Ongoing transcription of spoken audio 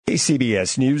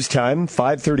CBS News Time,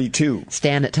 5:32.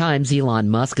 Stan, at times, Elon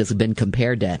Musk has been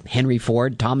compared to Henry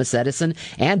Ford, Thomas Edison,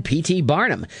 and P.T.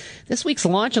 Barnum. This week's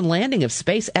launch and landing of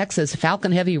SpaceX's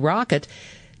Falcon Heavy rocket,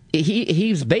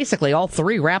 he's basically all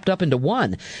three wrapped up into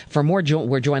one. For more,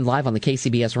 we're joined live on the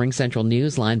KCBS Ring Central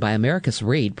Newsline by Americus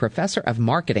Reed, professor of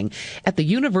marketing at the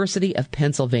University of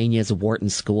Pennsylvania's Wharton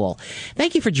School.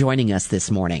 Thank you for joining us this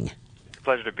morning.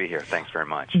 Pleasure to be here. Thanks very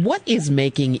much. What is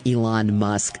making Elon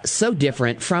Musk so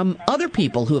different from other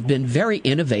people who have been very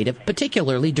innovative,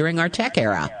 particularly during our tech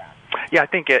era? Yeah, I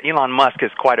think Elon Musk is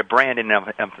quite a brand in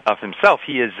of himself.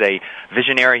 He is a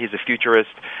visionary. He's a futurist.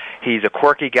 He's a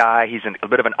quirky guy. He's a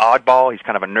bit of an oddball. He's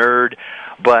kind of a nerd.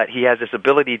 But he has this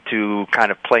ability to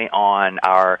kind of play on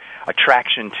our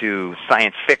attraction to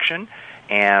science fiction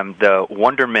and the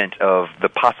wonderment of the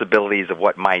possibilities of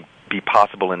what might be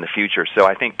possible in the future. So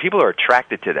I think people are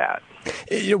attracted to that.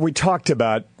 We talked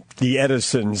about the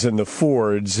Edisons and the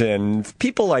Fords, and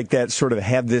people like that sort of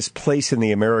have this place in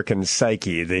the American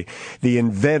psyche, the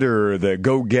inventor, the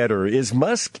go-getter. Is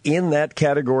Musk in that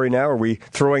category now? Are we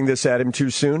throwing this at him too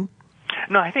soon?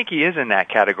 No, I think he is in that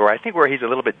category. I think where he's a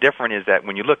little bit different is that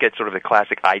when you look at sort of the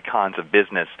classic icons of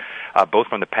business, both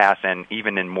from the past and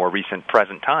even in more recent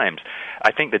present times,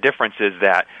 I think the difference is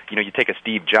that, you take a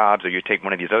Steve Jobs or you take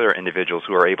one of these other individuals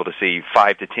who are able to see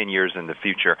 5 to 10 years in the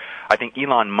future. I think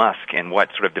Elon Musk, and what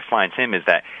sort of defines him, is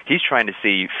that he's trying to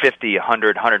see 50,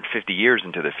 100, 150 years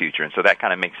into the future. And so that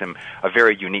kind of makes him a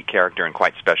very unique character and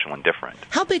quite special and different.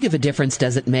 How big of a difference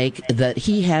does it make that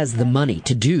he has the money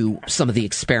to do some of the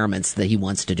experiments that he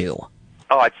wants to do?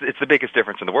 Oh, it's the biggest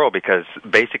difference in the world, because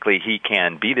basically he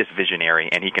can be this visionary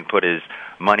and he can put his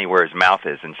money where his mouth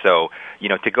is. And so,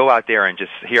 to go out there and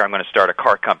just, here, I'm going to start a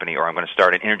car company, or I'm going to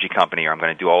start an energy company, or I'm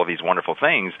going to do all of these wonderful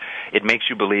things, it makes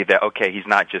you believe that, okay, he's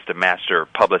not just a master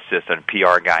publicist and a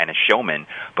PR guy and a showman,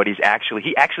 but he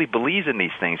actually believes in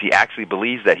these things. He actually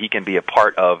believes that he can be a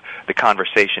part of the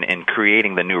conversation in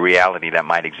creating the new reality that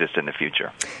might exist in the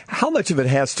future. How much of it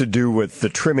has to do with the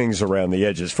trimmings around the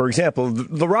edges? For example,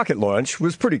 the rocket launch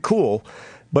was pretty cool,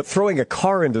 but throwing a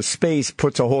car into space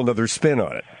puts a whole other spin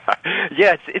on it.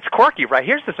 Yeah, it's quirky, right?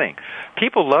 Here's the thing.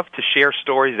 People love to share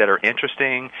stories that are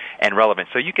interesting and relevant.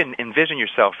 So you can envision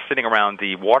yourself sitting around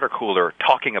the water cooler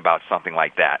talking about something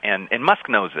like that. And Musk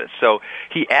knows this. So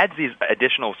he adds these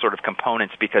additional sort of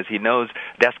components because he knows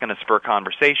that's going to spur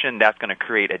conversation, that's going to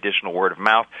create additional word of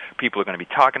mouth. People are going to be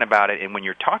talking about it. And when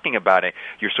you're talking about it,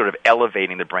 you're sort of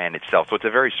elevating the brand itself. So it's a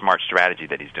very smart strategy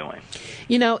that he's doing.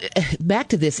 Back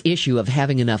to this issue of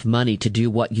having enough money to do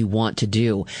what you want to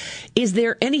do. Is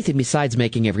there anything besides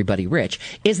making everybody rich?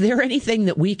 Is there anything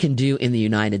that we can do in the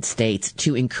United States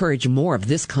to encourage more of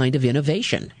this kind of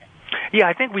innovation? Yeah,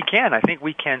 I think we can. I think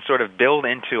we can sort of build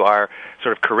into our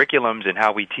sort of curriculums and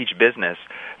how we teach business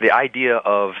the idea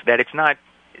of that it's not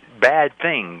bad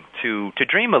thing to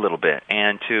dream a little bit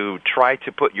and to try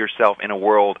to put yourself in a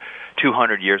world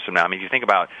 200 years from now. I mean, if you think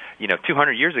about,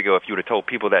 200 years ago, if you would have told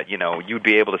people that, you'd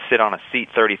be able to sit on a seat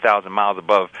 30,000 miles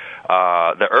above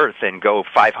the earth and go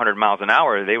 500 miles an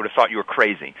hour, they would have thought you were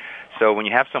crazy. So when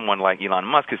you have someone like Elon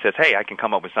Musk who says, hey, I can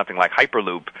come up with something like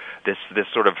Hyperloop, this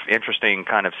sort of interesting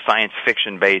kind of science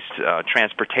fiction-based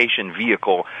transportation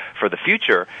vehicle for the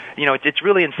future, it's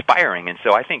really inspiring. And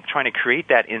so I think trying to create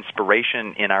that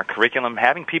inspiration in our curriculum,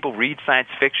 having people read science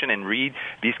fiction and read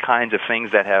these kinds of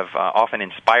things that have often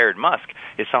inspired Musk,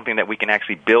 is something that we can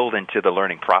actually build into the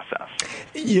learning process.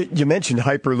 You mentioned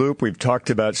Hyperloop. We've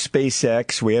talked about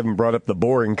SpaceX. We haven't brought up the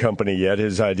Boring Company yet,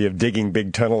 his idea of digging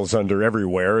big tunnels under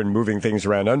everywhere and moving things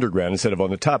around underground instead of on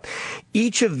the top.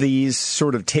 Each of these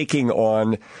sort of taking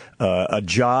on a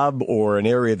job or an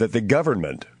area that the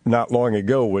government not long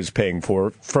ago was paying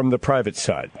for from the private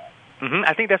side. Mm-hmm.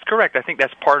 I think that's correct. I think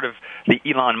that's part of the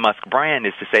Elon Musk brand,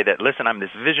 is to say that, listen, I'm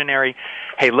this visionary.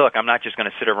 Hey, look, I'm not just going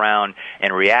to sit around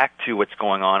and react to what's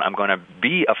going on. I'm going to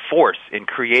be a force in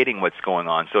creating what's going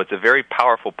on. So it's a very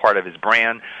powerful part of his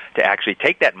brand to actually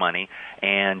take that money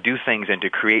and do things and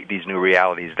to create these new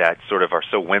realities that sort of are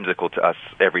so whimsical to us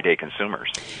everyday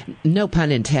consumers. No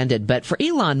pun intended, but for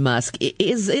Elon Musk,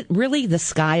 is it really the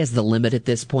sky is the limit at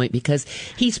this point? Because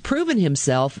he's proven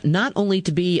himself not only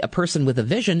to be a person with a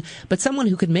vision, but someone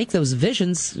who could make those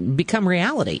visions become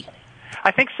reality. I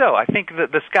think so. I think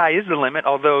that the sky is the limit,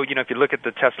 although, if you look at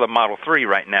the Tesla Model 3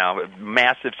 right now,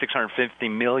 massive $650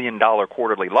 million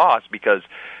quarterly loss because,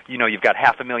 you've got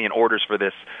 500,000 orders for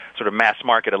this sort of mass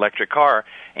market electric car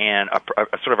and a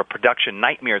sort of a production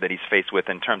nightmare that he's faced with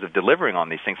in terms of delivering on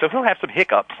these things. So he'll have some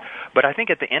hiccups, but I think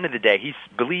at the end of the day, he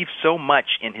believes so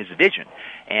much in his vision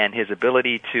and his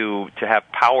ability to have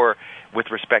power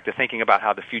with respect to thinking about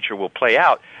how the future will play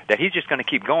out, that he's just going to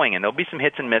keep going, and there'll be some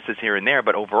hits and misses here and there,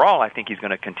 but overall I think he's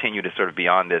going to continue to sort of be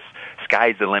on this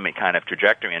sky's the limit kind of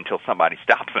trajectory until somebody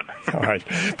stops him. All right.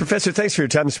 Professor, thanks for your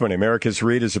time this morning. Americus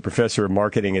Reed is a professor of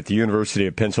marketing at the University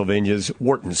of Pennsylvania's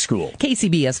Wharton School.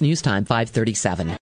 KCBS News Time, 5:37.